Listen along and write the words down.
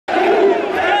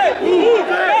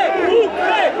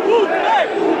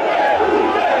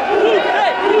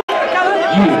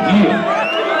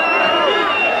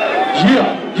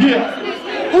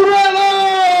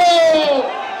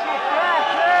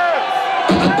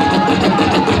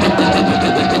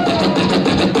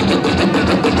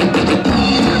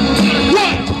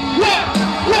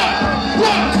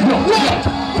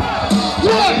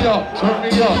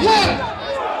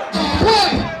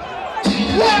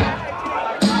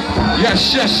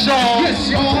Yes, yes, y'all. Yes,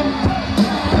 y'all.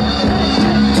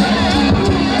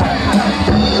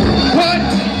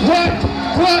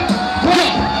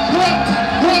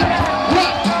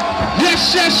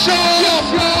 Yes, yes, y'all.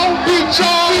 Beat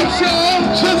y'all.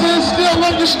 Children still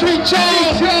on the street,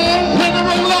 y'all. Wanna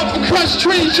roll up across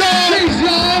trees, y'all.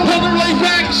 Wanna lay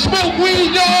back and smoke weed,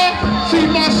 y'all. See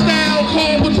my style,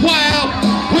 call with wild.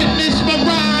 Witness my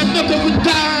rhyme, nothing but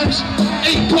dimes.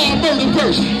 8-bar murder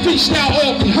verse, freestyle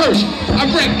all rehearsed. I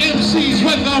wreck MCs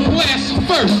whether I'm last or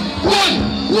first.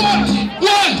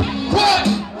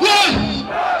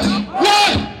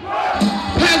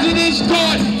 Hazardous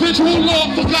thought, visual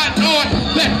law, forgotten art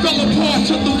that fell apart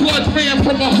till the blood ran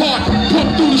from my heart.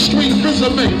 Pump through the street,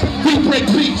 resume, we break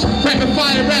beats, rapid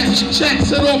fire action, chat,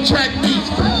 set off track beats.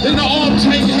 In the arm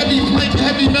tank, heavy plank,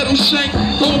 heavy metal shank.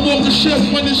 Going off the ship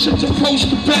when the shit's approach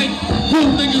the bank. Real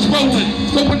niggas rolling,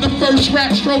 throwing the first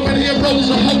rap stroke and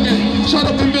heroes are Hogan. Shut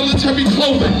up in military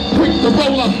clothing, quick the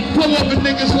roller, blow up in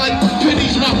niggas like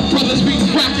pennies. My brothers be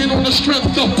rocking on the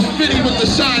strength of Vinny with the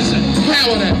size and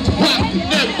power that rock the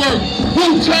network.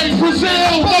 Wu-Tang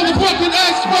Brazil, motherfucking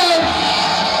expert.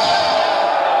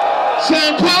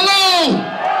 São Paulo.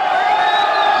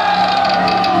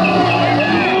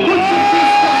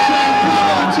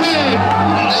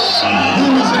 Who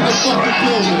is in the fucking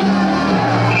building?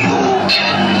 You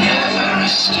can never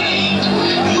escape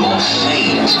your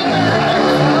fate.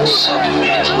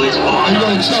 Submit with honor. Hey, yo,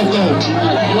 Choco.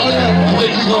 I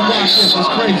think we gonna watch this. It's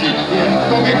crazy. Yeah,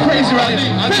 gonna get crazy right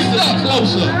now. I need this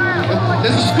closer.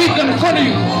 There's a speaker in front of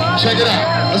you. Check it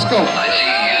out. Let's go. I see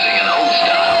you using an old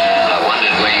style. I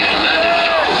wondered where you learned it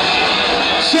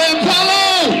from. São Paulo!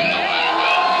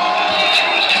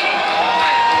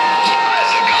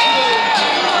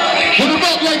 Put them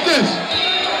up like this.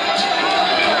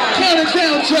 Count it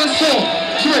down, just so.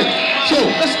 3, 2,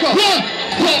 let's go. 1.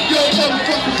 Pump your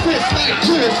motherfucking fist like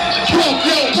this. Pump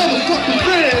your motherfucking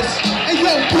fist. Hey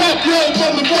yo, pump your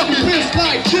motherfucking fist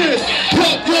like this.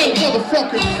 Pump your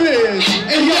motherfucking fist.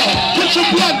 Hey yo, put your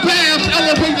blood bounds,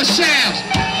 elevate the shafts.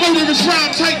 Murderous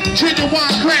rhyme type,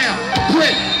 genuine crown.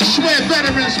 Brick, swear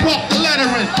veterans, walk the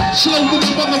lettering. Slow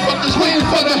moving motherfuckers waiting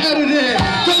for the head of there.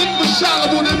 Philip was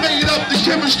soluble and made up the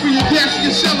chemistry of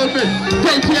gaseous element.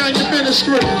 Right behind the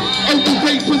ministry. Open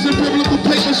vapors and biblical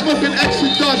paper smoking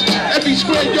exit dust. Every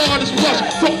square yard is plush.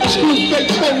 Fuck the school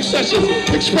fake phone sessions.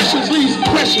 Expressions leaves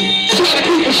impression. Try to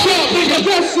keep it sharp, nigga,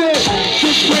 that's it.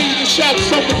 Just ready to shout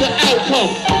some of the outcome.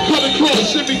 Cut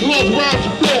across, semi-gloves, rhymes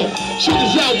and floor.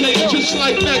 Shooters out there just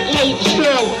like neck load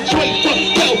still. Straight from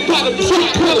belt bottom to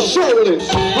color shirtless.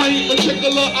 I ain't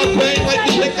particular, I bang like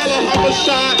the Killa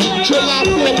homicide. July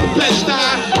 4th, the best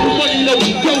eye. The money knows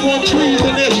go on trees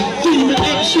and there's demon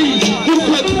MCs. You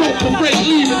cut throat for break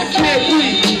even, I can't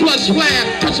breathe. Blood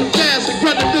splash, touch them fast and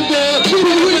run the door.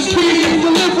 Who is being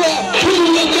deliver? Who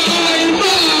of the iron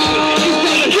mind? He's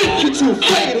gonna hit you to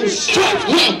fatal strike.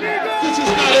 This is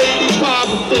not 85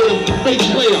 before, make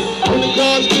clear. When the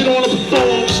guards get on a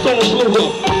perform, storm blew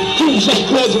up. Crews up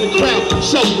causing the crowd,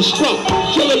 self-destruct.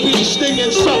 Killer bees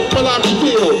stinging, something will I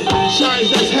reveal.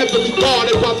 Signs that's heavily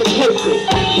guarded by the culprit.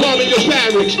 Bombing your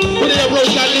barracks, with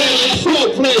aerodynamic floor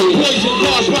play. Poison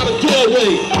bars by the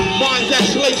doorway. Minds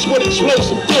that's laced with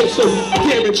explosive doses.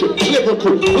 Damaging,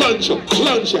 lyrical, plunger,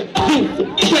 youthful,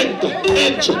 bender,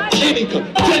 enter, any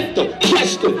contender,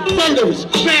 tester, murderers,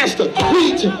 master,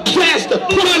 legion, faster.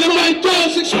 Dynamite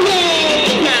doors explode.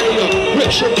 Barrier,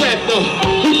 rich and retina.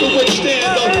 Who can withstand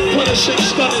the punishing,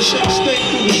 stunning, shake, sting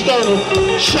through the sternum.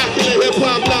 Shocking the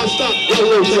hip-hop non-stop.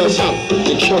 Yo, check us out.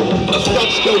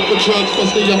 Drugs go for drugs, plus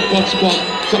the young bucks buck.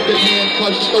 Tuck the hand,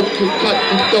 clutch, stroke, cut,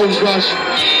 and throws rush.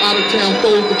 Out of town,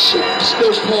 fold, but shit,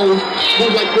 still pose.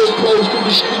 Move like good pros through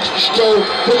the streets to stroll.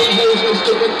 Pulling holes next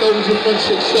to windows in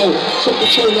 160. So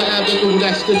control the avenue,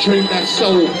 that's the dream, that's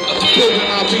soul. Building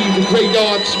my bees, the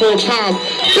graveyard, small time.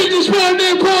 Fitness one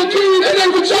day, Paul King, and they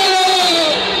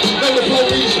retire. Know the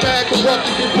police back, corrupt,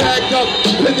 you get bagged up.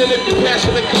 Depending if you're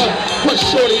passing the cut. Crush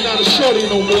shorty, not a shorty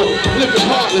no more. Living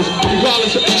heartless,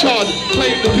 regardless of the charge.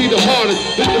 Claim to be the hardest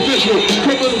individual.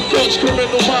 Criminal thoughts,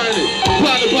 criminal minded.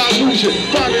 Blinded by illusion,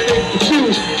 finding they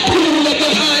confused. Criminal of the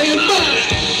iron mind.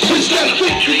 It's that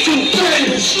 52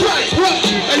 fatal strike. What?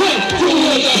 Criminal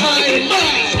of the iron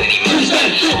mind. It's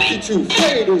that 52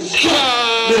 fatal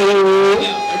strike.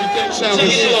 Everything sounding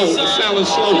slow. It sounding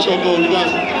slow, Choco. You guys.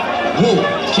 Whoa,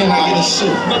 can I get a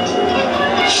sip?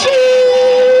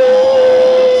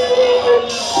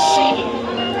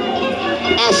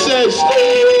 I said,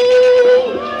 Steve.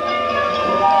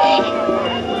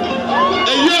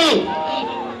 Hey, yo.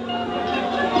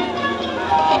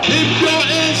 If you're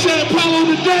in São Paulo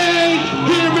today,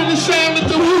 hearing the sound of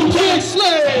the Wu-Tang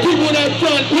Clan, people that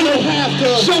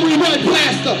after. So we run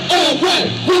faster. Alright,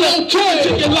 we don't care.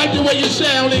 Take it like the way you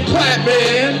sound and clap,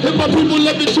 man. If my people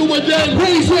love it to a then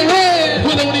raise your hand.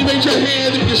 Well, don't even raise your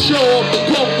hand if you show up.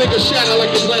 Pump nigga shatter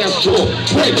like a glass door.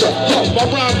 Break up, yo, my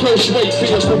rhyme grows weight,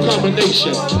 fearful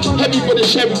combination. Heavy for the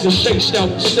Chevy to shake out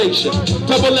the station.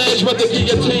 Double edge, but the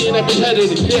guillotine and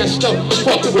beheaded and gassed up.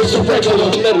 Fucking with some regular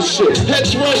metal shit.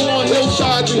 Heads roll on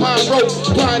hillside behind rope.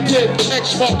 Blind dead,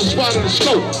 X mark the spot of the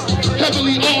scope.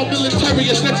 Heavily armed military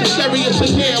is necessary as a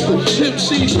gamble.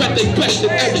 MCs bet they best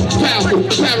in every powerful.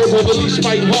 Parable, the least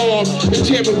might harm. And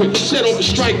tamper with, set off a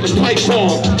strike, the pipe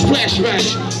bomb. Flashback,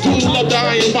 dude love the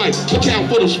iron mic. Look out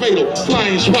for this fatal,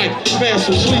 flying swipe.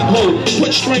 Massive sleep hold,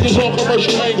 put strangers on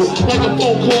commercial angle.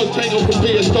 Microphone cords tangle from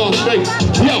beer star space.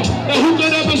 Yo, now who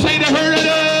could ever say they heard of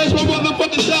this? My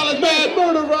motherfucking style is mad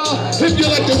murderer. If you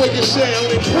like the way you sound,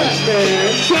 then clap,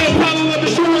 man. São Paulo, let me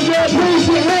see what's there, raise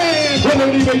your hand. Well,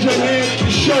 don't even raise your hand,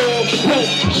 you show up. Won't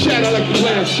shatter like a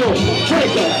glass show.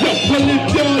 Break up, yo, well,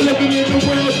 if you're living in the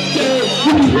world, then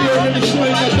you hear any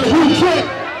slang at the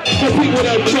Wu-Tang. For people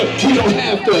that trust, we don't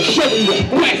have to show you the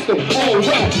blast them.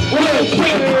 Alright, well,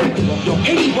 yo,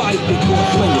 Anybody can go a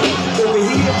player. Over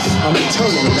here, I'm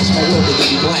eternal, and that's my word that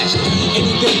be blasted.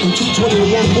 Anything from 220 to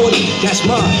 140, that's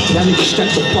mine. Y'all niggas step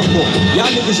the fuck off.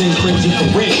 Y'all niggas ain't crazy for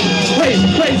real. crazy,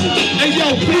 crazy. And yo,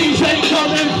 things ain't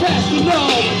coming fast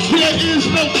enough. There is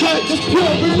no cut, it's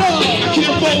pure enough. I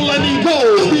can't fold any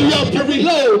gold. Be up and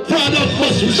reload. Product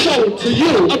must be sold to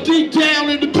you. I'm deep down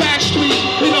in the back street,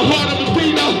 in the heart of the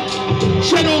Medina.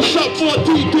 Shadows up 4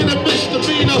 deep in a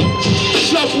misdemeanor.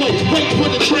 Subway, wait for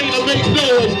the train to make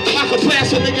noise. I could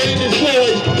blast a nigga in his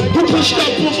voice. Who pushed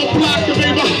up from a block and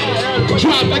made my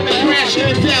drop like a crash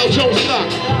in the Dow Jones stock.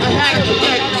 I had it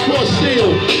back before seal.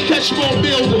 Catch more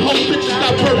meals and whole bitches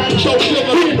got perfect. Show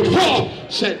silver in the park.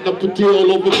 Setting up a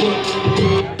deal over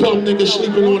dumb niggas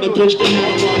sleeping on the bitch.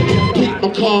 Peep my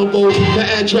combo, the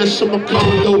address of my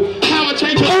condo. How I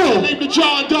change her name to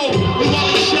John Doe. And while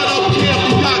he shut up, can't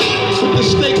be got from the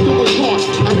stake through his heart.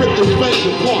 I ripped his face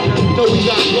apart. Though he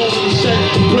got blown in the set,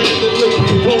 Brandon Lee,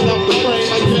 blown out the frame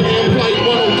like Penny and Flight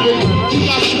 103. He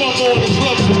got swung on, his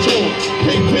gloves were torn.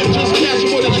 Kingpin just catch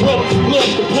with his rope,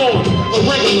 lost the pawn. A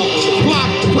regular on the block,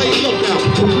 play lookout.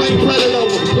 Proclaim predator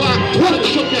on the block, what it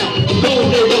took out. No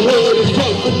neighborhood is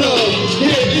rough enough.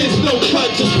 There is no cut,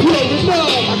 just pure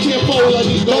enough. I can't fold on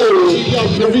these goals. He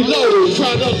up and reload.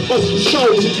 Trying to bust the show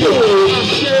to you. I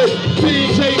said,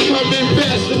 things ain't coming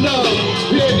fast enough.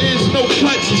 There is no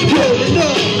cut, just pure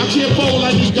enough. I can't fold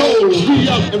on these goals. Re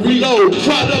up and reload.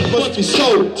 Product must be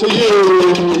sold to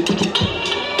you.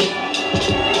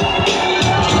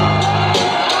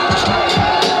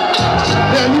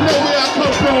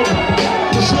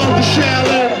 The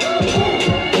shallow.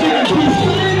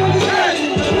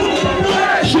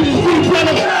 Shit is deep,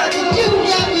 brother.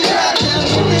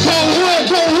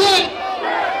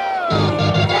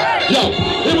 Yo,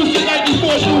 it was the night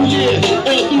before New Year's,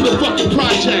 all through the fucking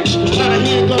projects. Not a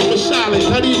handgun for silence,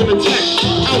 not even a text.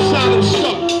 Outside I'm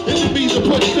stuck, enemies are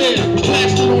put there.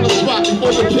 Blasted on the spot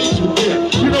before the pigs were there.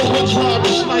 You know what's wrong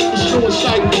with snipe, it's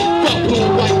suicide. Fuck blue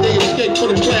and white, they escape for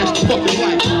the flash, fucking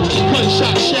light.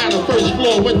 Gunshot shatter, first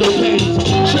floor window panes.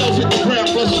 Shells hit the ground,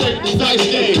 plus Satan, dice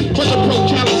game. When the pro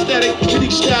calisthenic, any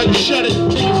style you shut it,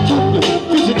 niggas toothless.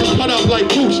 Physically cut up like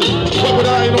Bruce. Rubber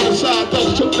iron on the side,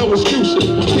 thugs took no excuses.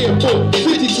 Can't put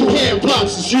 52 hand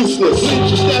blocks is useless. Leaves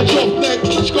your statue off neck,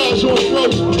 scars on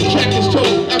throat. Check his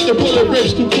toe, after bullet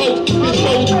rips through coat. His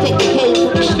foes took the code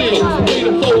from the steel. Made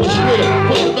a fold square,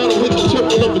 put the metal hit the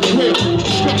temple of the drill.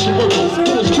 Construction worker, who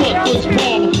was caught, was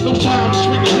palmer. No time to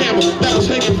swing a hammer, that was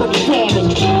hanging from the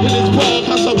farmers. In his bog,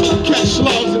 how some catch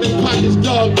slugs and his pockets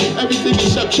dug. Everything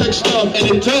except check stub,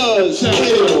 and it does.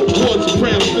 Hell, towards the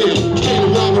Brownsville, made a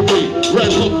robbery.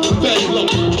 Red hook, bed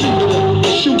look,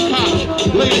 shoot cops,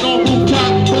 laying on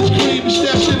rooftop. Was clean,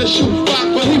 stashed in a shoot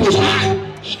spot, but he was hot.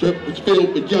 Strip was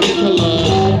filled with young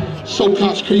killers. So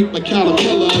cops creep like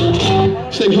caterpillar.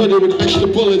 Stay hooded with extra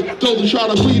bullets. Those who try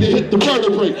to bleed and hit the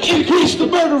vertebrae. Increase the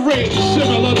murder rate.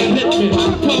 Similar to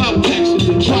hitmen. Pull out Texas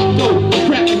and drop dope.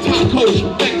 Crack and tacos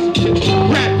from Mexicans.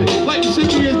 Rapping like the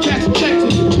city is Jackson,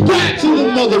 Texas. Back to the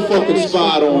motherfucking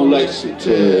spot on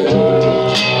Lexington.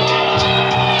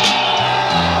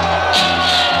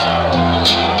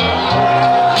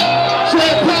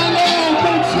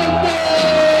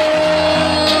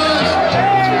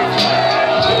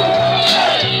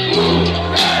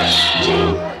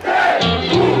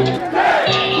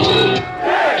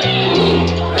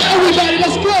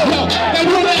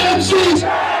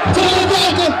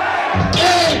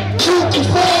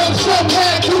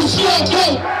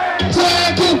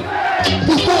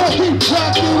 Before he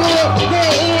dropped it up,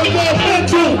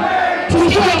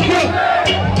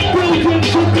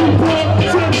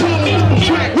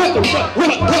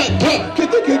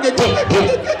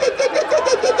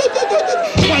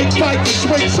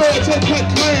 cut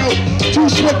clown. Too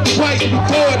swift to write and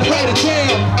record, write it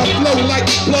down. I flow like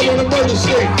blood on a murder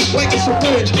scene, like a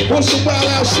syringe. Want some wild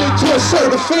out shit to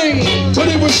assert a fiend. But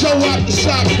it would show out the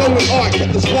shop, rolling hard,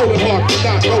 kept this rolling hard, but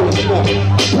not rolling smart.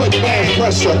 Put bad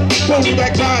pressure, going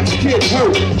back times, kid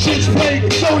hurt. Shit's played,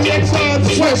 Zodiac times,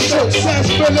 sweatshirt, sass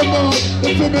on,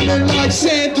 the feminine like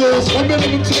sandals. A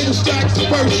minimum tater stacks, the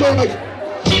first show like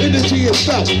energy is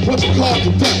felt, what's it called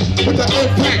to death? With the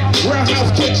impact,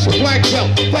 roundhouse kicks, a black belt.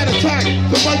 That attack,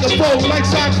 the microphone like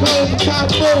saxophone, the top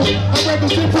full. I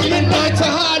represent from midnight to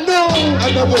high noon.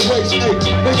 I never waste eight,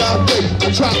 nigga I think. I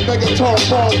drop megaton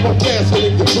bombs, my faster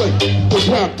than you blink. This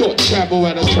rap thought travel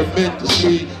at a tremendous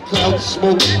speed. Cloud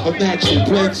smoke of natural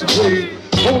plants and weed.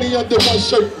 Only under my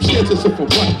circumstances if I'm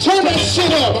right. Turn that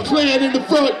shit up, my clan in the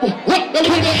front. What? Now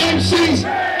when the MCs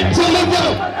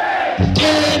deliver.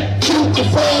 And to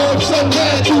perform, so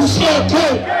glad to start to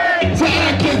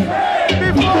acting.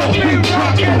 Before we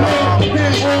drop the road,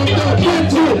 then on the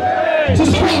window,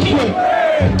 just proper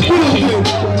building.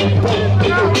 They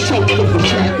don't choke up the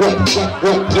track. What?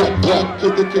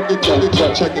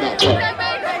 Check it out, bro.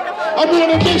 I'm on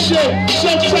a mission,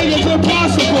 some say it's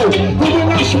impossible. But when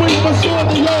I swing my sword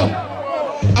to y'all,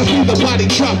 I be the body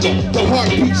dropper, the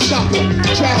heartbeat stopper,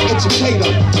 child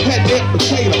educator, head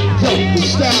amputator. Yo, the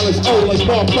style is old like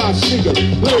Mark 5 sneakers.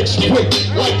 Lyrics quick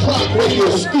like clock radio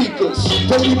speakers.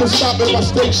 Don't even stop at my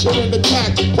station and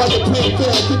attack. While the plane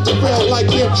fail, hit the rail like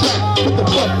Amtrak. Put the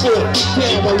fuck for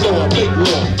down my law, make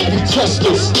law. I be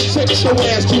justice, set your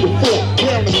ass to the floor.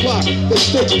 Round the clock, the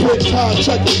stakes pins hard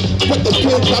checking. But the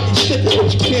pins I be sticking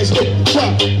with, you can't stick the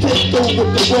truck. Can't go with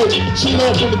the rope, shit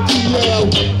off on the DL.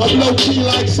 I'm low key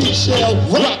like seashell,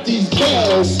 rock these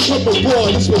bells. Number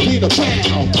one, this will be the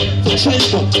pound. The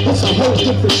chamber, it's a whole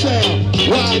different sound.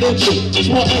 Wide engine,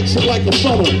 small exit like a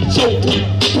funnel. So deep,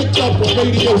 picked up on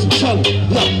radios and tunnel.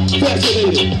 Yo,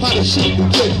 fascinated, how the shit we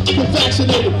get. Get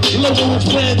vaccinated, logo is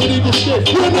branded in your shit.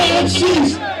 We're the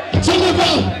MCs,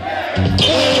 deliver.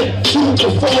 And to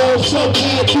perform, so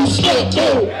glad to start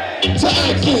to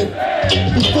action.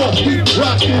 Before we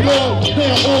rock it on,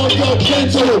 now on your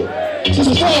dental.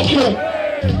 Just walk your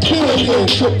billion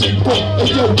to people and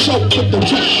yo choke with the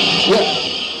track. What?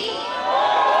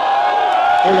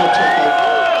 Hold on, Choco.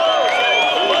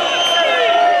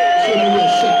 Give me a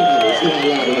second of this.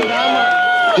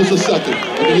 Yeah, just a second.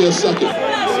 Give me a second.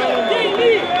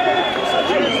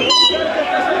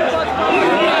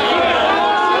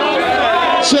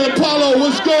 São Paulo,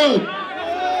 what's good?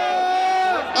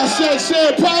 I said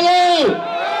São Paulo.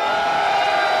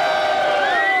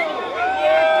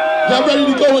 Y'all ready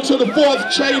to go into the fourth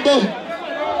chamber?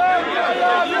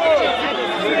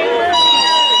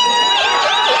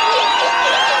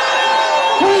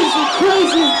 Crazy,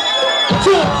 crazy.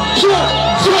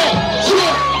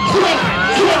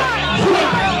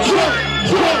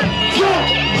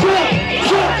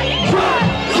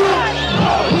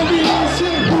 Let me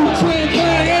listen, Wu-Tang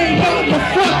Clan ain't nothing to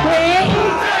fuck with.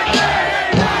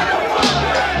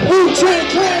 Wu-Tang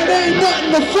Clan ain't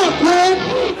nothing to fuck with.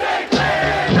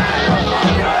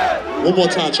 One more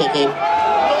time, Choco.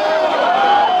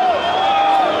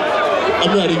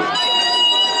 I'm ready.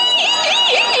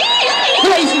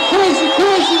 Crazy, crazy,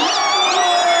 crazy.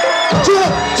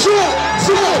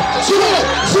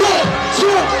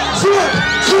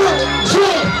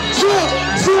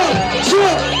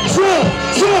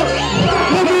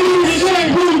 Let me say,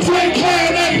 Wu-Tang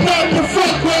Clan ain't nothing to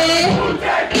fuck with.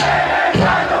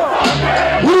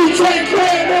 Wu-Tang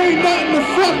Clan ain't nothing to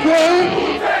fuck with.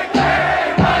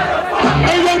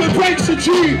 Breaks a G,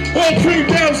 all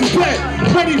 3,000 black,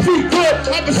 20 feet good,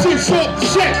 I'm a 6 off the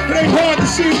set, it ain't hard to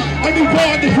see, I need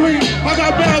hard to breathe, I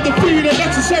got bound to feed,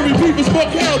 unnecessary people's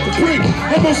book held to bring,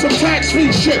 I'm on some tax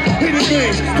free shit, hitting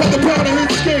things, cut the powder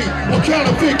hit skate, on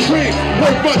counterfeit cream,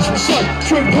 work much for sun,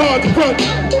 trim hard to run,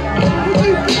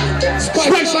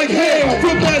 spikes like hell,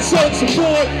 from that sun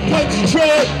support, punch and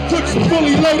draw, cooks are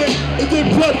fully loaded, and then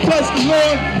blood plus the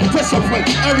Lord, discipline,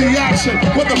 every action,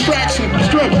 with a fraction,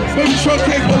 strip, maybe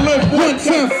truncate the live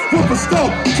 1/10, with a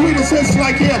stump, between his heads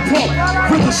like air pump,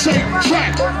 with a shape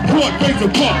track, broad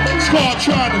razor bump, scar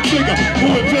trying to figure who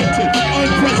invented,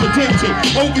 unprecedented,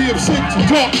 opium sick to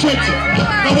dark tension.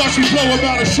 Now watch me blow him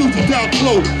out and shoot it down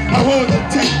close. I hold the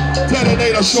tape,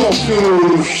 detonator short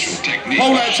fuse.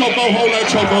 Hold that Choco, hold that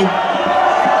Choco.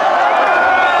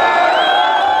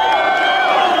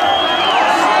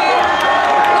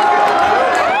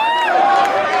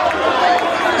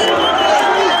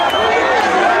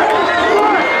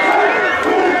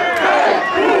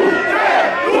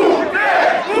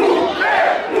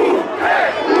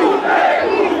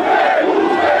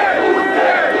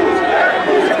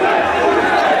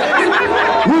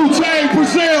 Wu-Tang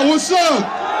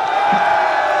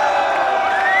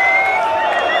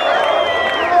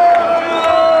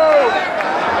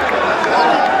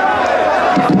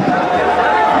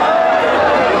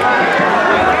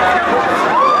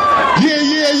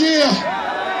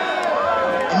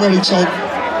ready, Choke.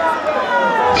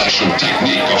 Lascio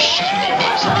tecnico shadow.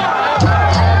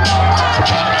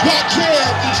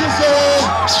 Goddamn, chisel.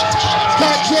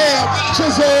 Goddamn,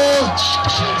 chisel.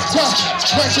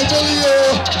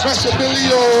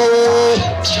 Maximilio.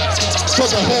 For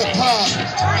the hip hop.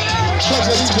 Cause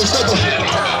of these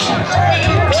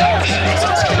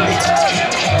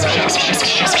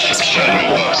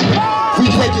we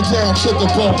break it down to the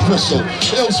bone bristle.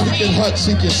 Ill speaking, hut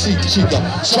seeking, seek chica.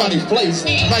 Shawty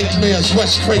blazing, nightmares,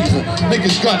 West craven.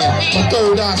 Niggas gunning, my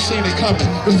third eye seen it coming.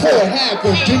 Before it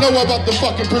happened, you know about the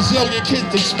fucking Brazilian kids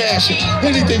they smashing.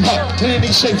 Anything hot, in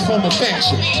any shape, form, or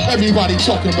fashion. Everybody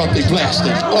talking about they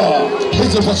blasting.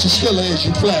 Here's a bunch of Skilla as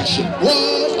you flashing.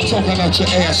 What? Talking out your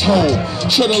asshole.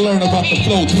 Shoulda learned about the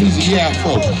flow, tweezy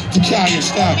afro. Italian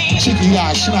style, cheeky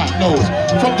eye, snot nose.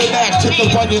 From the knack to the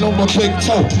bunion on my big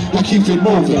toe. I keep it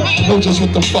moving, know just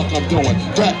what the fuck I'm doing.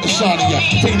 Rap the Soniac,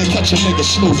 pain to catch a nigga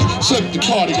snoozing. Slip the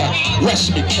cardiac, rest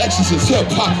me, exorcist,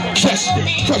 hip-hop, test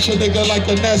me. Crush a nigga like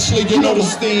a Nestle, you know the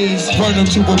steez. Burn him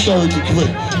to a 3rd degree.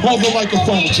 Hold the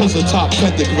microphone, just a top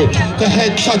pedigree. The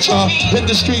head toucher, in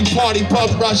the street party,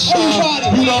 pub rush.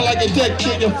 You don't like a dick,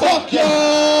 then you fuck ya.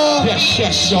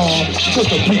 Yes, y'all, cause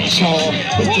the beat, y'all.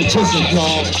 It's the jizzle,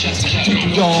 y'all.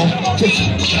 Deep, y'all.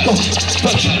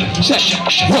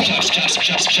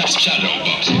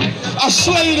 I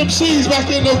slayed them C's back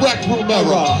in the rec room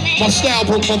era. My style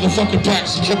broke motherfucking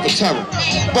backs and kept the terror.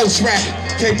 Most rap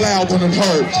came loud when it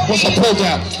heard. Once I pulled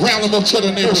out, round them up to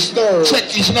the nearest third. Check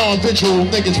these non-visual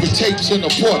niggas with tapes in the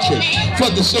portrait.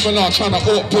 Flood the seminar trying to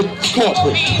orbit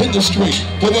corporate industry.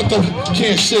 But what the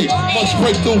can't see, must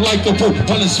break through like the boot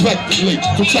unexpectedly.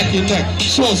 Protect your neck,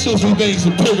 short silky veins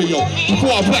imperial.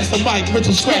 Before I blast the mic,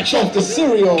 Richard scratch off the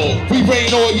cereal. We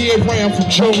rain all year round from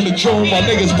June to June. My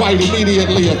niggas bite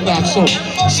immediately if not so.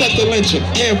 Set the lynching,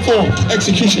 inform,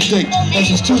 execution date. As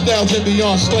it's 2000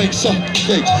 beyond slang, some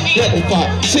date.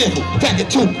 Amplify, sample, back at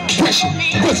 2, pressure,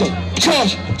 whistle,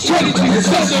 charge, 22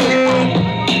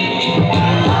 seconds.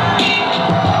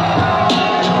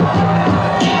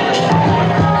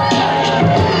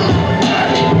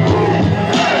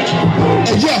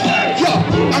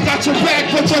 I got your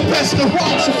back, but your best to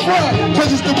watch the front.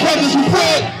 Cause it's the brothers who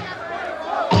front.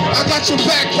 I got your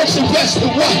back, but your best to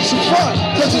watch the front.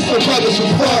 Cause it's the brothers who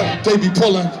front. They be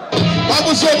pulling. I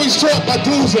was always taught by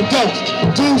do's and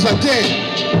don'ts. Do's I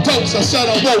did, don'ts I said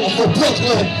I wrote. I'm from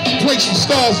Brooklyn, place where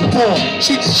stars are born.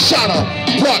 Sheets are shot up,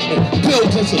 apartment,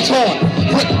 buildings are torn.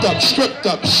 Ripped up, stripped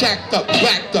up, shacked up,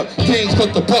 backed up. Things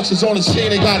but the bucks is on the scene,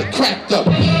 they got it cracked up.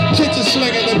 Kids are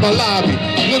slinging in my lobby,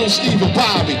 little Steve and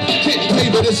Bobby. Getting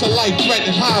paid, but it's a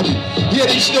life-threatening hobby. Yeah,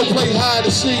 they still play hide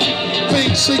and seek.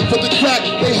 Think, seek for the crack,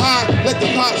 they hide, let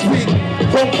the cops read.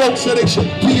 From folks that they should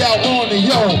be out on their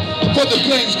own. But the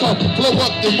planes come, blow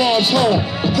up their mom's home.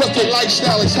 Cause their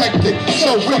lifestyle is hectic,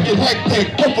 so wicked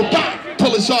hectic.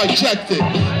 Bullets are ejected.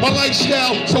 My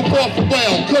lifestyle so far from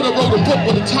well. Could've wrote a book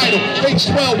with a title, age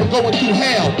 12, we're going through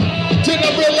hell. Didn't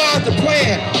I realize the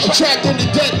plan? Attracting the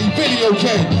deadly video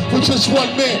game with just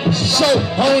one man. So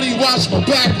I only watch my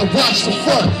back and watch the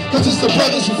front. Cause it's the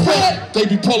brothers who front. They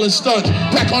be pulling stunts.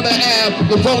 Back on the ab,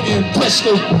 Livonian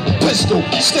pistol,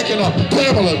 sticking up,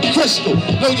 Pela, crystal.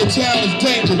 Know your town is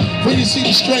dangerous. When you see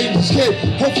the strangers kid,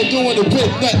 hope for doing a bit,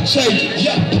 nothing changes.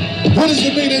 What is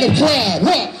the meaning of crime?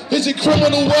 What? Is it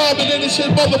criminal robbing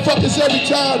innocent motherfuckers every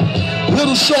time?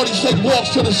 Little shorties take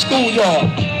walks to the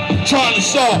schoolyard, trying to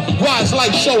solve why is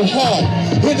life so hard.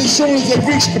 And as soon as they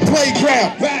reach the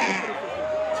playground,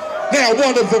 now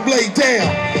one of them lay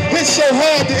down. It's so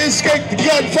hard to escape the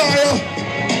gunfire.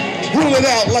 Rule it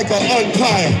out like an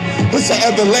umpire. It's an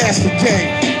everlasting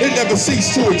game. It never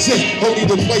ceased to exist, only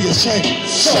the players change.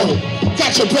 So,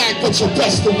 got your back, but your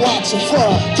best to watch in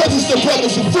front. Cause it's the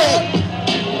brothers in front.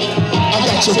 I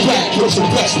got your back, but your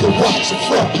best to watch in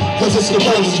front. Cause it's the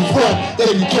brothers in front,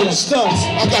 they be pulling stunts.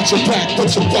 I got your back,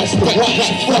 but your best to watch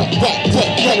in front.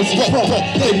 Brothers in front,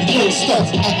 they be pulling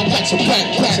stunts. I got your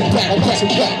back, I got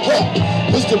your back.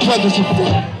 It's the brothers in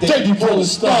front, they be pulling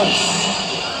stunts.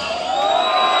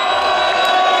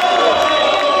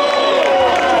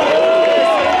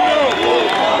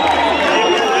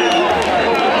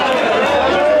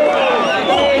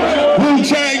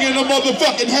 Wu-Tang in the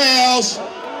motherfucking house.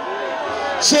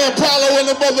 São Paulo in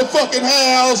the motherfucking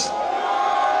house.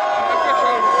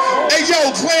 Hey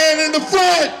yo, clan in the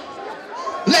front.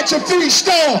 Let your feet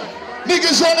stomp.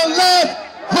 Niggas on the left,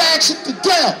 rags at the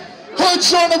down.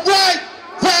 Hoods on the right,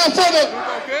 round for the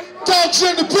dogs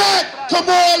in the back. Come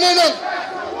on in the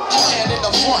hand in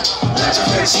the front. Let your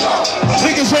face slow.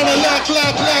 Niggas on the left,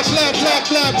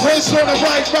 wrists on the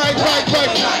right.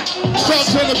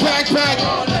 Thumbs in the backpack.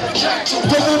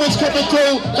 The movement's coming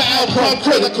through, the outcome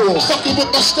critical. Fucking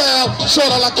with my style,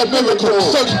 sorta like a miracle.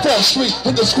 34th Street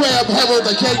in the square of Herald,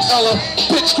 the gate Ella.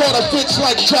 Bitch caught a bitch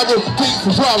like Trevor, deep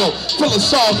for Bravo. Full of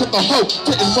salt, hit the hoe,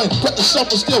 didn't win, but the sun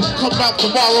will still come out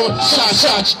tomorrow.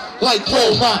 Shots like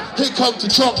Bull Mine. Here comes the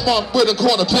drunk monk with a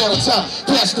quarter pound of time.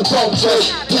 Pass the bone, Jay,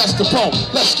 pass the bone.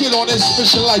 Let's get on this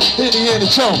mission like Indiana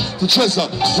Jones. The Trizzer,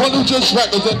 one who just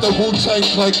represent the Wu-Tang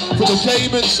Clan for the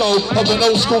game and soul of an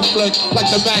old school flick like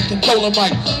the Mac and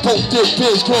Dolomite. Both did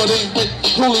biz, Gordon with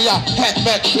Julia, hat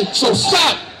Mac fit. So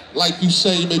stop! Like you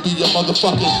say, maybe your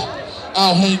motherfucking,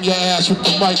 I'll hang your ass with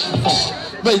the microphone.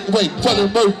 Make way for the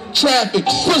murder traffic.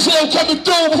 Brazil coming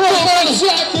through with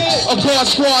a guard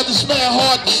squad, this man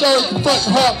hard to serve, the front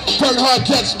hard, third hard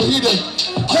catch, but he didn't.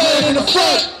 Head in the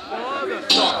front.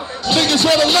 Niggas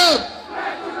on the left.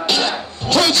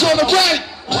 Hoods on the right.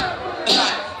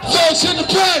 Thugs in the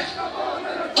back.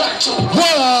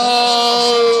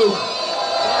 Whoa.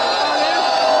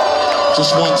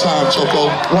 Just one time, Choco.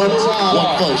 One time.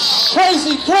 One verse.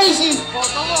 Crazy.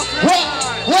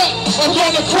 What? I'm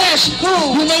gonna crash it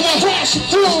through. You know what? Crash it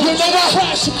through. You know what?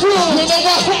 Crash it through. You know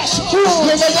what? Crash it through.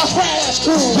 You know what? Crash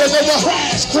through. You know what?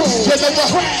 Crash through. You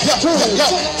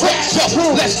know what? Crash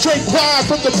through. Let's drink wine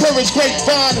from the purest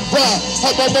grapevine and rhyme.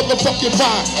 Have my motherfucking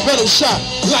mind. Metal shot,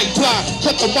 light blind.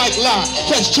 Cut the mic line.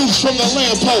 Catch juice from the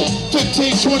lamp pole.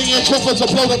 15, 20-inch hookers to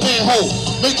blow the manhole.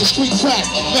 Make the street crack.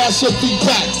 Massive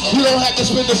feedback. You don't have to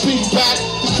spin the beat back.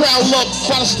 The crowd look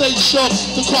while the stage shook.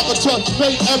 The carpenter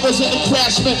made errors in the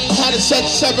craftsman. Had it set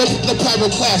 7 the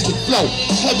pyroclastic flow.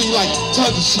 Heavy like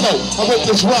tons of snow. I wrote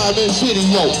this rhyme in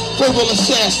video. Verbal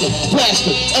assassin,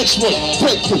 blasted, exploit,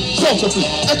 breakthrough, photography.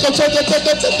 Echo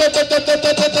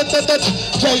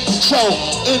Take control,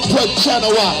 input channel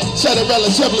I. Set it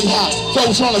relatively high.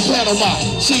 Those on the Panama.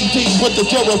 CD with the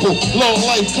durable, long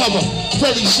life cover.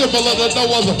 Very similar to no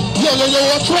other. Yo,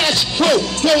 I crash through.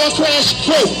 Yo, I crash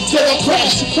through. Yo, I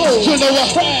crash through. You know I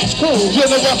crash through. You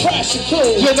know I crash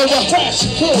through. You know I crash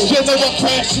through. You know I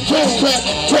crash through.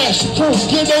 Crash through.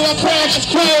 You know I crash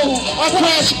through. I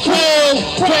crash through.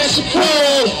 Crash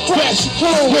through. Crash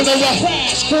through. You know I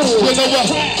crash through. You know I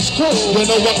crash through. You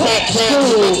know I crash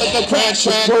through. Like a crash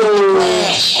track.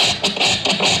 Crash.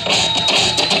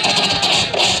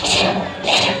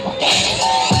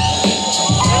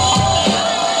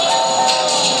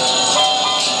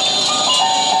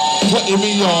 Putting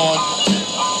me on,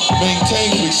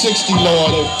 maintain 360,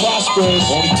 Lord, and prosperous.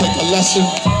 Only take a lesson,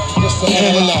 just to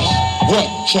analyze. What?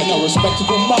 Check out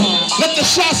respectable minds. Let the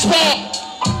shots spark.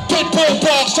 Pitbull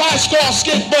barks, high scar,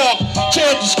 skid mark,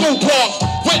 chair the school park.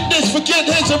 Witness, forget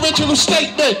his original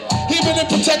statement. Even in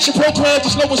protection program,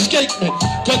 there's no escapement.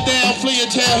 Cut down, flee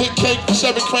and tail, hit cake for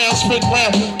 7 crowns, spin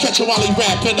round. Catch him while he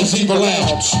rap in the Zebra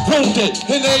Lounge. Wounded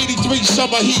in the 83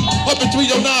 summer heat. Up in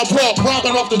 309 Park,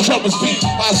 rhyming off the drummer's beat.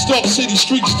 I stalk city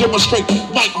streets, demonstrate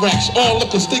mic racks. All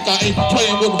lookers think I ain't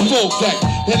playing with a full deck.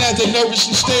 And as they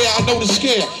nervously stare, I know the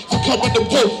scare. To come in the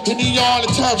boat, in the yard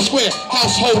in Times Square.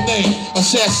 Household name,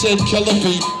 Assassin, Killer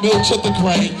B, Mill to the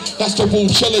grain. That's the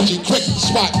Wu trilogy, quick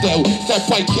spot though. That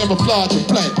fight camouflage and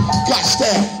blend. Got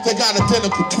style, they got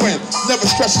identical twin. Never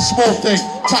stress a small thing.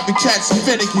 Copycats are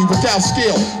finicky without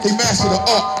skill. They master the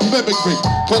art, mimicry.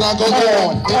 But I go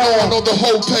on and on the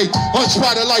whole page.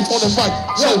 Unspotted life on the mic.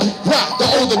 So rock the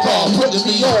older guard, putting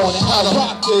me on and how to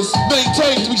rock this.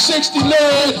 Maintain 360,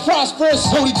 Lord. Prosperous.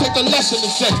 Only take a lesson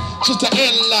today, just to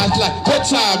analyze like what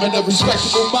time and a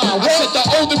respectable mind. I said the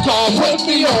older guard, putting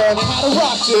me on and how to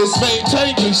rock this.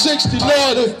 Maintain 360,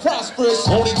 Lord. If prosperous.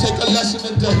 Only take a lesson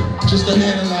today, just to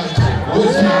analyze.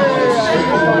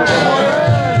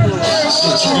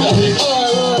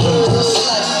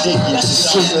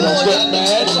 Shit, don't get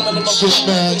mad. Shit,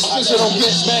 man. Shit, don't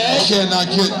get mad. Cannot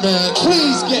get mad.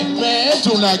 Please get mad.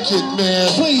 Do not get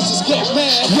mad. Please just get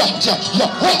mad.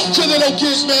 Shit, don't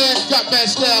get mad. Got mad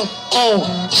style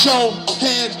on, show,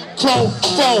 hand, chrome,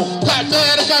 phone. Got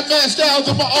mad, I got mad styles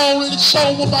of my own, and it's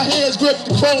shown with my hands grip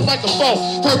the chrome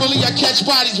microphone. Verbally, I catch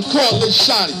bodies with cordless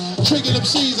shotty. Trigger them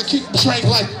C's, I keep them trained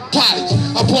like potties.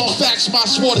 I blow facts, my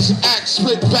sword is an axe,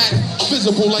 split back,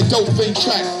 visible like dope vein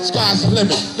track. Sky's the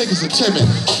limit, niggas are timid.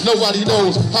 Nobody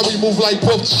knows how we move like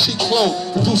books, sheet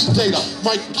flow, producing data,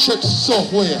 microchips,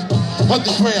 software.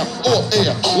 Underground, or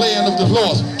air, land of the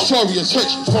lost, Victoria's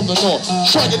rich from the north.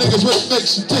 Striking niggas with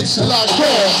fakes and dicks and loud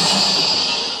doors.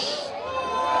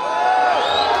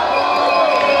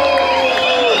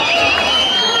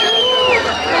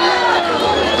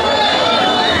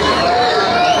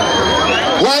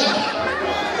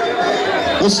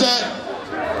 What's that?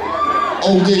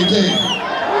 ODB.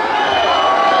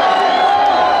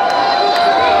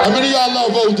 How many of y'all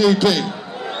love ODB?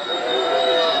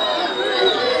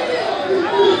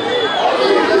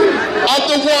 I'm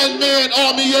the one-man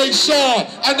army song.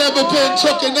 I never been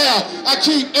taken out. I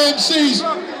keep MCs.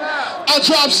 I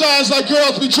drop signs like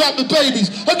girls be dropping babies.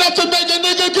 Enough to make a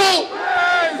nigga go.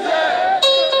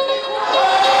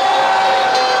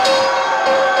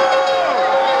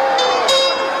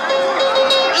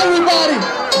 Everybody,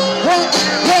 what?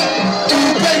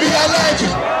 Ooh, baby, I like it.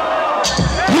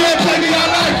 Yeah, baby, I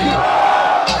like it.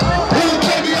 Ooh,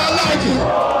 baby, I like it.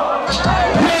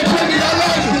 Yeah, baby, I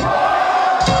like it.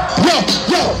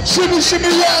 Yo, shimmy,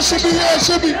 yeah,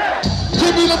 shimmy.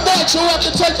 Give me the mic so I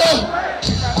can take a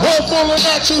whole full of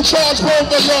natural charge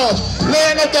over y'all.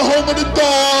 Land at the home of the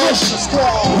dogs.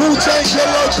 Wu-Tang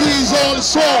Clan keys on the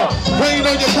song. Rain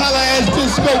on your collar as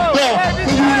disco ball. But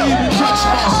you didn't even touch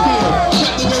my skin.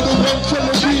 Check the way the one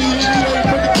killer be, and you ain't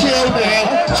gonna kill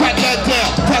now. Track that down,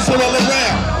 pass it all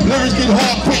around. Lyrics get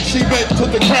hard, quick, she went to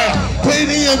the ground. Play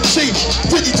the MC,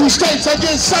 52 states, I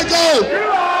get psycho.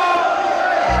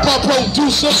 My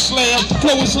producer slam,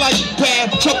 flow is like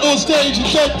bam, jump on stage and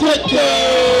get good.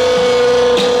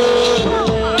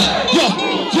 Yo,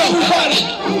 everybody,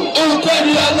 ooh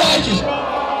baby I like it.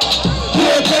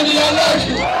 Yeah baby I like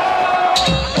it.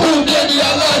 Ooh baby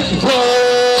I like it, bro.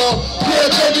 Yeah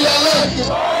baby I like it.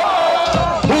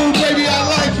 Ooh baby I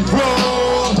like it, bro.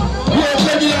 Yeah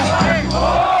baby I like it.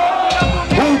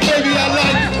 Ooh baby I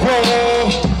like it, bro.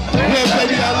 Yeah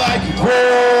baby I like it, bro.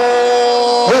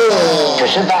 To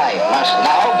survive must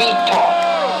now be taught.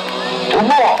 To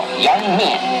war, young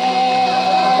men.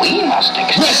 We must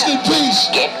Rest in peace,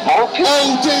 get more people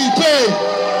ODB.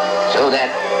 so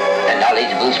that the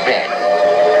knowledge will spread.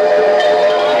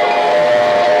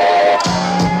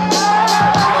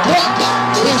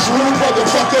 This room,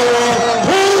 motherfucker.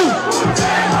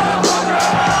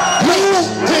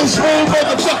 This room,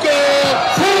 motherfucker.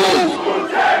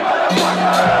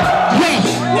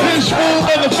 This room,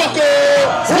 motherfucker.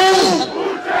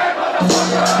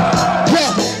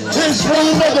 This room,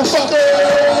 motherfucker.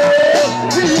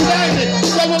 Reunited,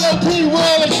 double OP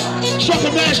rolling. Struck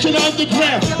a match to the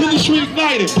underground, industry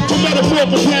ignited. The metaphor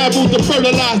for bamboo to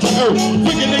fertilize the earth.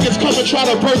 Wicked niggas come and try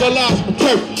to burglarize the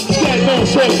turf. Stand on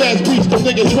soft ass beats, the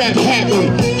niggas rap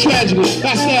happily. Tragedy,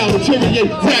 that style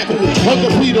deteriorate rapidly.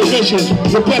 Uncompleted visions,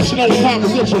 reflection on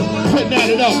composition. Putting at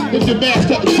it up, if your man's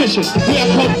got efficient. Where I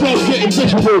come from, getting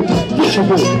ritual.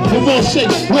 The more safe,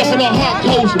 walking on hot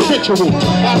coals and ritual.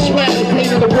 I swag the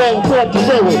pain of the wall, brought the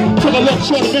mirror. Took a look,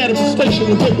 saw the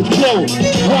manifestation and hit the flow.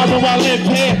 Robbing while in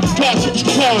pain, it's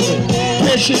carving.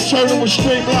 This shit turning with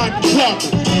streamlined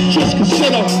carving. Just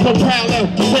consider no parallel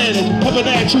planning of an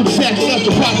actual fact left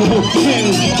the possible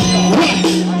planning. What?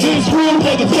 This room,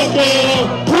 motherfucker.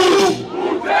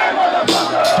 Wu-Tang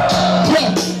motherfucker.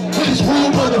 Yeah, this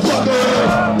room, motherfucker.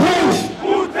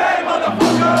 Wu-Tang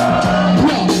motherfucker.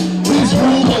 Yeah, this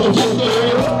room, motherfucker.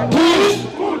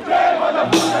 Wu-Tang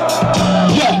motherfucker.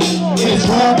 Yeah, this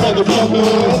room,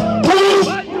 motherfucker.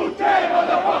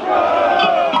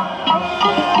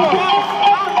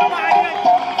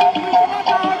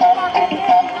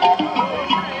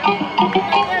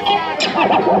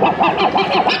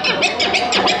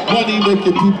 Money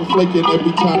making people flaking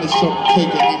every time there's something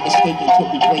taken. I'm mistaken to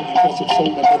be breaking cause of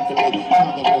soul and overlay.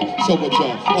 Carnival, sober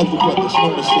jar, other brothers,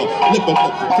 known as slow. Lip of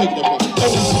nothing, take it up.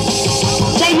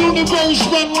 My universe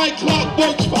run like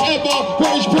clockworks forever.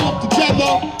 Birds put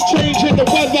together, changing the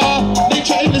weather.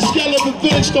 Nature in the scale of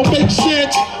events don't make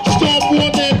sense. Storm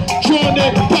warning, drawn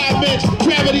in, 5 minutes.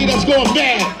 Gravity that's going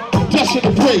mad. Dust in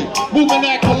the breed, moving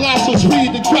that colossal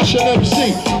speed and crushing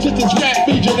MC. Just this rap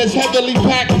region is heavily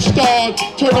packed and starred.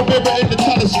 Turn the mirror in the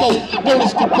telescope,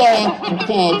 notice the guard from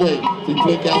far away. We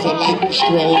blink as a lightning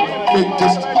stroll, big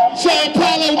distance. São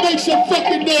Paulo, make some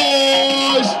fucking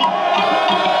noise!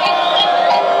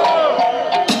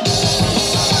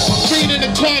 Reading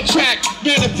the contract,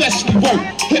 manifestly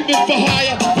work. Hitman for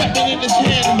hire, weapon in his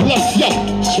hand and bluff. Yo,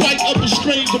 swipe up the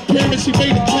strange appearance, he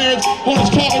made a clearance. On his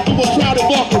target through a crowded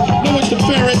market, no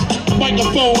interference.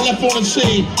 Microphone left on the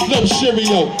scene, no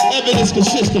serial. Evidence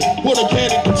consistent, with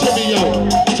organic material.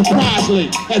 Surprisingly,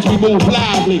 as we move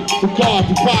lively, the guard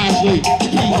be wisely,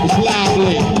 peace was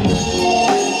lively.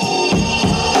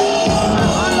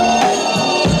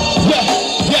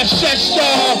 Yes,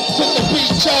 y'all, to the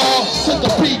beat, y'all, to the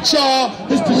beat, y'all.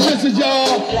 It's the lizard,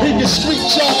 y'all, in your street,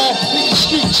 y'all, in your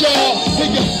street, y'all, in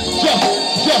your,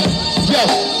 yo,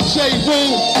 say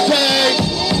Wu-Tang,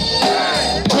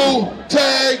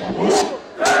 Wu-Tang, Wu-Tang,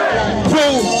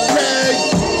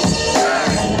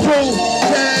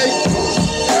 Wu-Tang.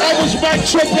 I was like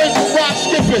tripping, rock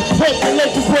skipping, hurt the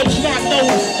local books not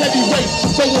knowing heavyweight.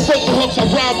 So with vocal hooks, I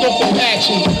rhymed off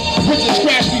Apache. With the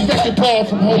scratch me wrecking ball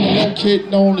from Home Alone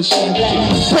kid known as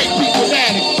break people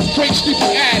addict, break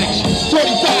sleeping addicts.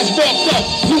 35's walked up,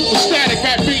 loop was static,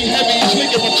 rap being heavy, he's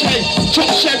linking my chain.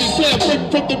 Truck Chevy flare, break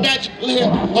from the magic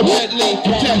lair of red lead,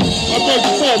 death. I merge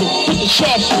forward with the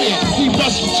sharp spear. He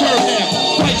must return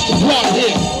now, bites the blood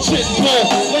here. Sitting ball,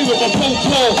 lay with my boat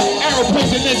ball. Arrow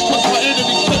poking this, cause my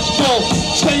enemy cuts ball.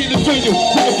 Stay in the venue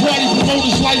with the party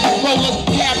promoters, lights and rollers.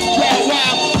 Half the crowd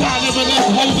wild, 9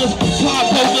 holders, fly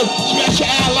holders, smash your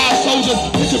allies, soldiers.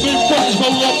 Intimate footage,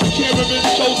 roll off the cameraman's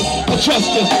shoulder.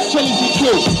 Adjusters, chillers and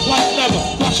crew, like never.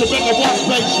 Watch him in the watch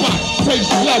bank spot, face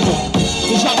the lever.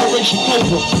 This operation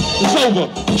over, it's over.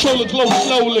 Controller glow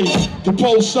slowly, the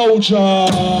bold soldier.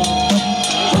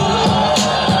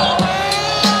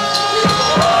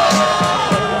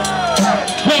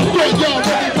 Y'all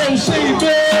ready to proceed,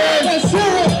 man? Let's hear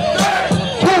it.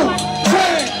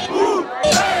 Wu-Tang.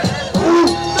 Wu-Tang.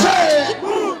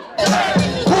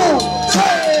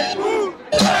 Wu-Tang.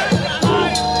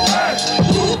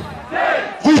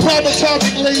 We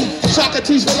monotonically,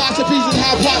 Socrates' philosophies and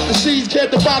hypotheses can't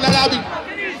define that I'll be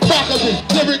vocally,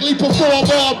 lyrically perform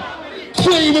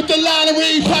flee with the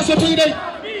lottery, possibly they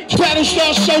battle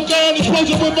stars so gone,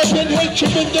 explosion with my pen hit,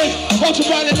 tremendous.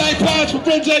 Ultraviolet light pounds for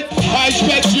forensic. I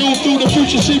expect you through the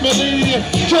future, see millennia.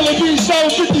 Killer B, so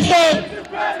 54.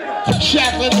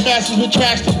 Shackling the masses with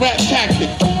drastic rap tactic.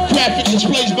 Graphic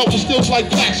displays, but stills like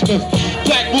blacksmith.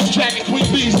 Black wolf jacket, queen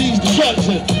bees, these the guns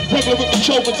in. Regular with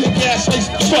control, but take gas, lace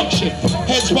destruction.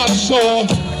 Heads by the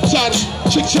sword. Side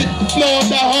chicks hit the floor,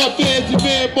 that hard fans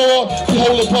demand more.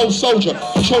 Behold a bold soldier,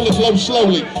 control the glow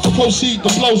slowly. Proceed to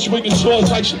blow, swinging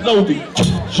swords like Shinobi.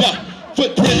 Yeah,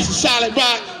 footprints, a solid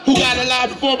rock. Who got a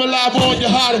live performer live on your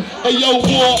heart? A yo,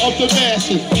 war of the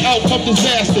masses, outcome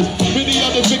disasters. Many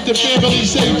other victim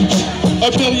families saved. A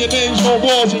million names on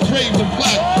walls engraved in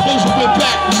black. Those who went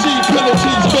back receive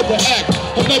penalties for the act.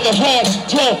 Another hard,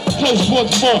 tall, close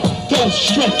once more. Don't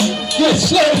strike, get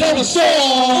slayed on the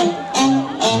song.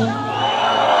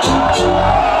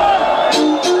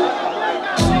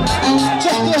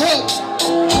 Check the hook.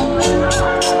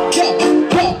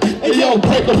 Hey yo,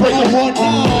 breaker, one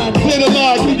line. Clear the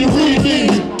line, can you read me?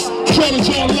 Challenge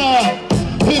online.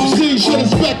 MC should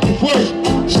expect the first.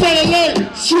 Stay alert,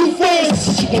 shoot first.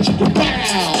 Chicka bow.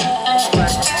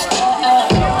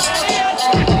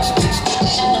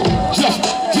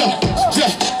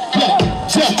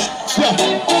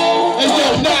 Hey yo,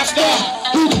 knock.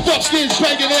 Who the fuck is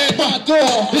banging at my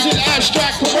door? Is it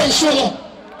abstract commercial?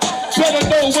 Better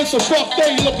know what the fuck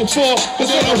they looking for, cause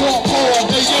they don't want more.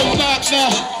 Hey yo, knock.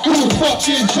 Who the fuck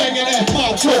is banging at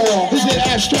my door? Is it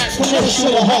abstract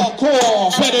commercial or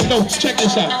hardcore? Better know, check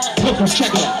this out. Look,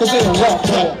 check it out, cause they don't want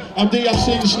more. I'm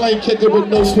DRC slang kicker with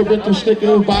no parental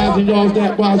sticker. Vibes and y'all's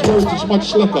that wise words is much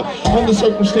slicker. Under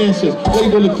circumstances,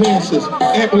 label advances,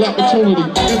 ample opportunity,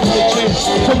 infinite chance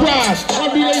to rise.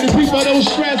 Unrelated people don't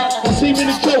stress. I see me in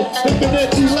the coat,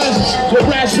 infinitely less. The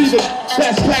rash either,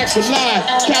 that's packed with lies.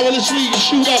 Cowardice you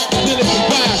shoot up, then it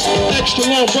survives. Extra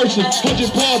long verses,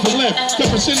 100 bars of length.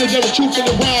 The percentage of the truth in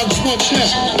the rhymes, 1/10.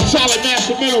 Solid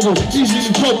master mineral,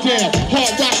 easily broke down.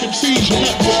 Hard rockin' seeds, you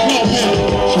let me slow down.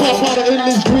 Swap out of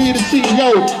endless greed. The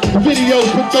CEO, the videos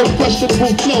with no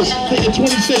questionable flow. Taking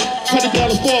 26, cutting down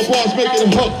the 4 bars, making a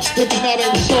hook. If you're not in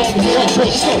the song, it's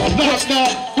a hook.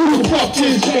 Knock. Who the fuck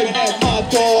is banging at my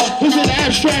door? Is it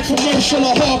abstract, commercial,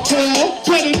 or hardcore?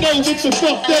 Better know what the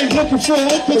fuck they looking for,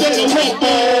 cause they don't want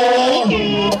more.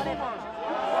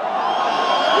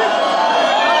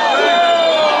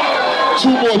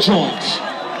 Two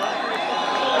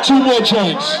more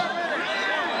joints.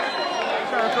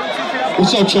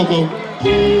 What's up, Choco?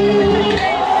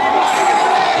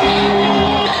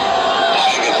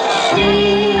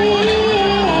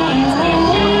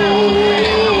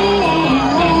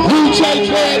 Wu-Tang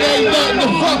Clan ain't nothing to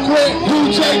fuck with.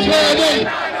 Wu-Tang Clan ain't.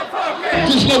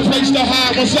 There's no place to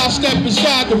hide once I step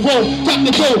inside the room. Time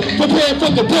to go, prepare for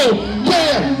the boom.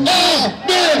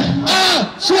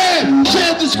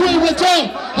 Chant the scream with tongue.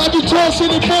 I be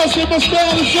tossing and forcing, my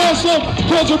style is awesome.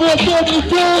 Cause I'm more family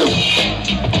fools.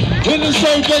 In the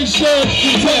survey said,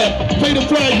 pay the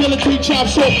flag, guillotine, chop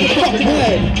short the fucking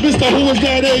head. Mr. Who is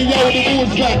that? Hey, yo, the who is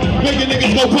back. Making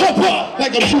niggas go pop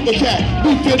like a super cat.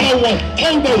 We feel no one.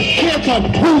 Oh no, here come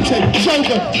Wu-Tang,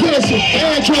 shoulder, piercing,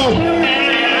 Andrew.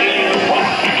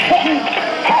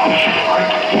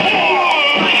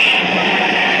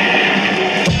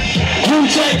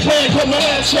 Wu-Tang Clan coming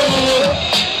at you.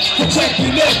 Protect your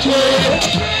neck, kid.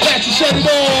 That's to shut it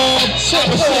off.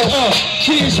 7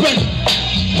 key inspector.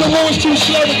 The war is too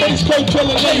slow to face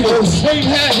co-killing labels. Ain't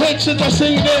had hits since I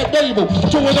seen their Babel.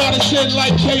 Doing all this shit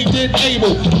like K did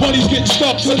Abel. Money's getting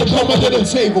stuck to the come under the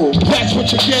table. That's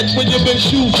what you get when you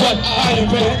misuse what Iron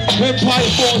Man. Empire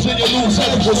falls and you lose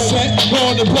 7%.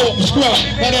 Going to blow up the scrub.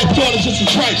 Now that thought is just a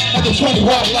tripe. Like a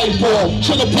 20-watt light bulb.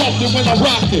 Should've pumped it when I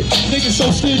rocked it. Niggas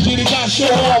so stingy they got show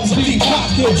arms, deep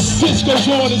pockets. This goes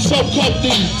on in some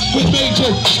companies. With major,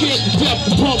 scared to death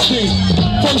to pump things.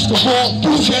 First of all,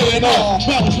 who's heading off?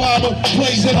 Mountain climber,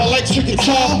 plays an electric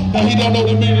guitar. Now he don't know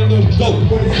the meaning of the goat.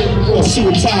 Or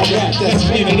suicide rap, that's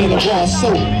the meaning of the raw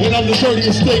soul. And I'm the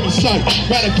dirtiest thing in sight.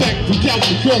 Matter of fact, without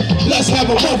the girl, let's have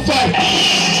a rough fight.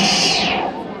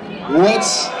 What?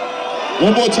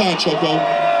 One more time, Choco.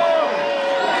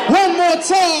 One more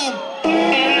time.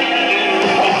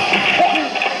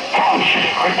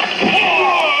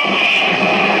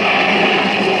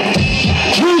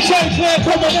 Wu-Tang Clan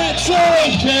coming at you,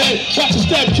 kid. Watch your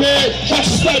step, kid. Watch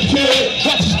your step, kid.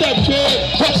 Watch your step, kid.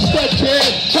 Watch your step, kid.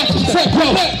 Watch your step, bro.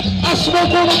 I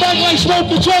smoke on the mic like smoke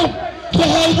the joke. The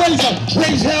Hellraiser,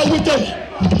 raise hell with the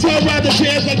tail ride the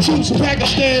jazz like troops in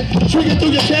Pakistan. Swinging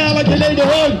through your town like the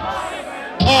neighborhood.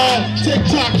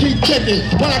 Tick-tock, keep ticking.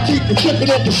 When I keep the flipping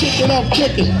up the shit that I'm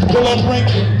kicking. Will I'm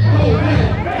ranking.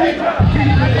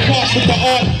 Cross with the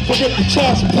art, to rip the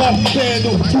charts apart the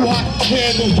candle. Too hot,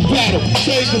 handle the battle.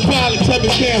 Save the pilot, Kevin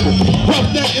Campbell. Rough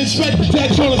neck, Inspectah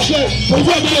Deck on the set. But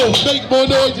rebel, make more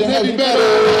noise than heavy metal.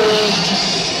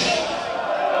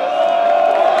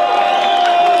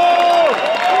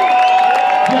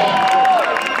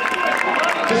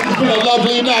 This has been a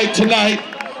lovely night tonight.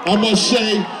 I must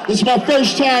say, it's my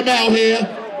first time out here.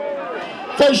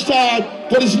 First time,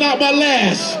 but it's not my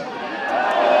last.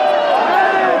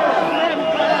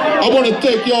 I want to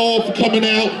thank y'all for coming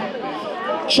out.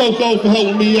 Choco for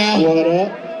helping me out. What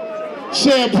up?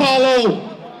 São Paulo,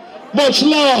 much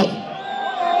love.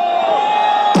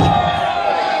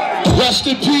 Rest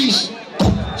in peace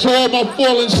to all my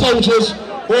fallen soldiers,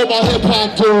 all my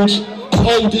hip-hop dudes,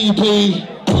 ODB,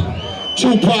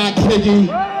 Tupac, Biggie,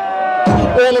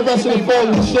 all the rest of the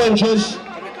fallen soldiers.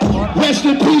 Rest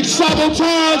in peace,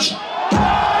 Sabotage.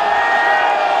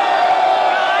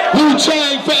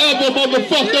 Wu-Tang forever,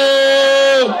 motherfucker.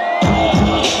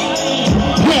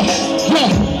 Yeah, yeah,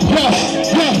 yeah,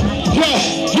 yeah, yeah,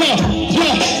 yeah, yeah,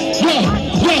 yeah, yeah,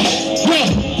 yeah,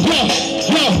 yeah,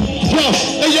 yeah, yeah.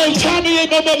 Hey, yo, Tommy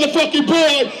ain't my motherfucking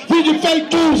boy. Read your fake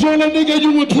news on a nigga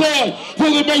you employ.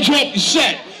 Really made you up your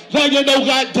set. Now you know,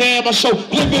 goddamn, I show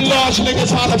living large niggas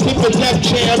how to flip the death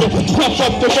jam and rough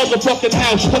up the motherfucking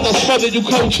house. Cause I smothered you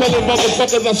cold-chilling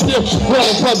motherfuckers, I still want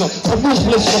a brother. I'm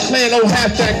ruthless, my clan don't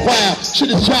have that crowd.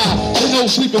 Shit is job, with no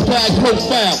sleeping bag,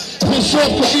 profile. Piss off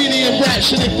comedian rap,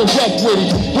 shit ain't the rough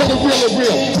witty. What the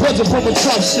real, present from a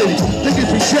tough city.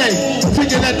 Niggas be gay,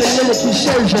 thinking that they lyrical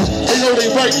surgeons. They know they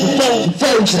write the phone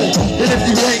version. And if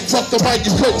you ain't fuck the mic,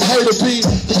 you couldn't hurt a beat.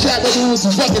 The capitals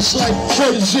is fucking slang,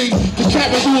 for the G. The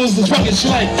capitals is fucking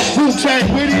slang.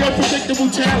 Wu-Tang, witty, unpredictable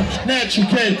talent. Natural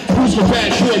gay, who's the bad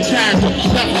boy character?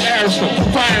 Not the Arista,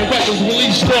 firing weapons,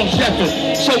 release strong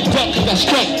weapon. So duck cause I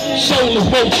struck, soul is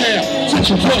Motown.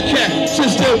 Teach a drug cat,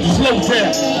 since there was low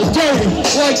down. Dirty,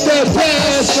 like that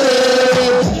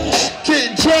bastard.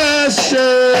 Getting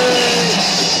drastic.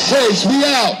 Peace, we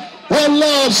out. One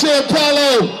love, São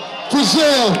Paulo,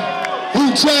 Brazil,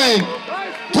 Wu-Tang,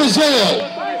 Brazil,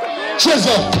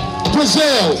 Chisel,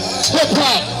 Brazil, hip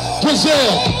hop,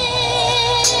 Brazil.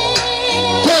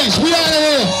 Peace, we out of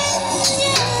here.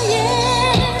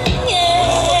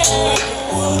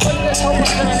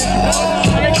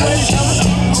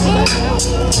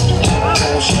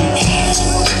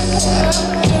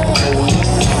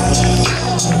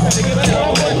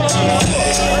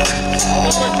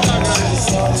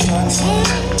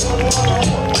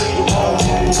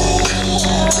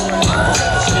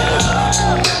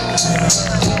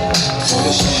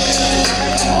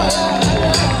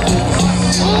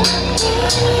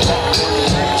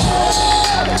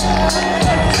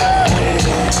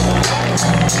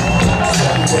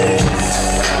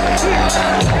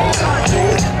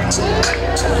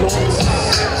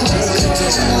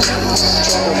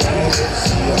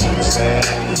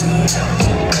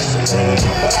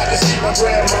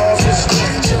 Grandma's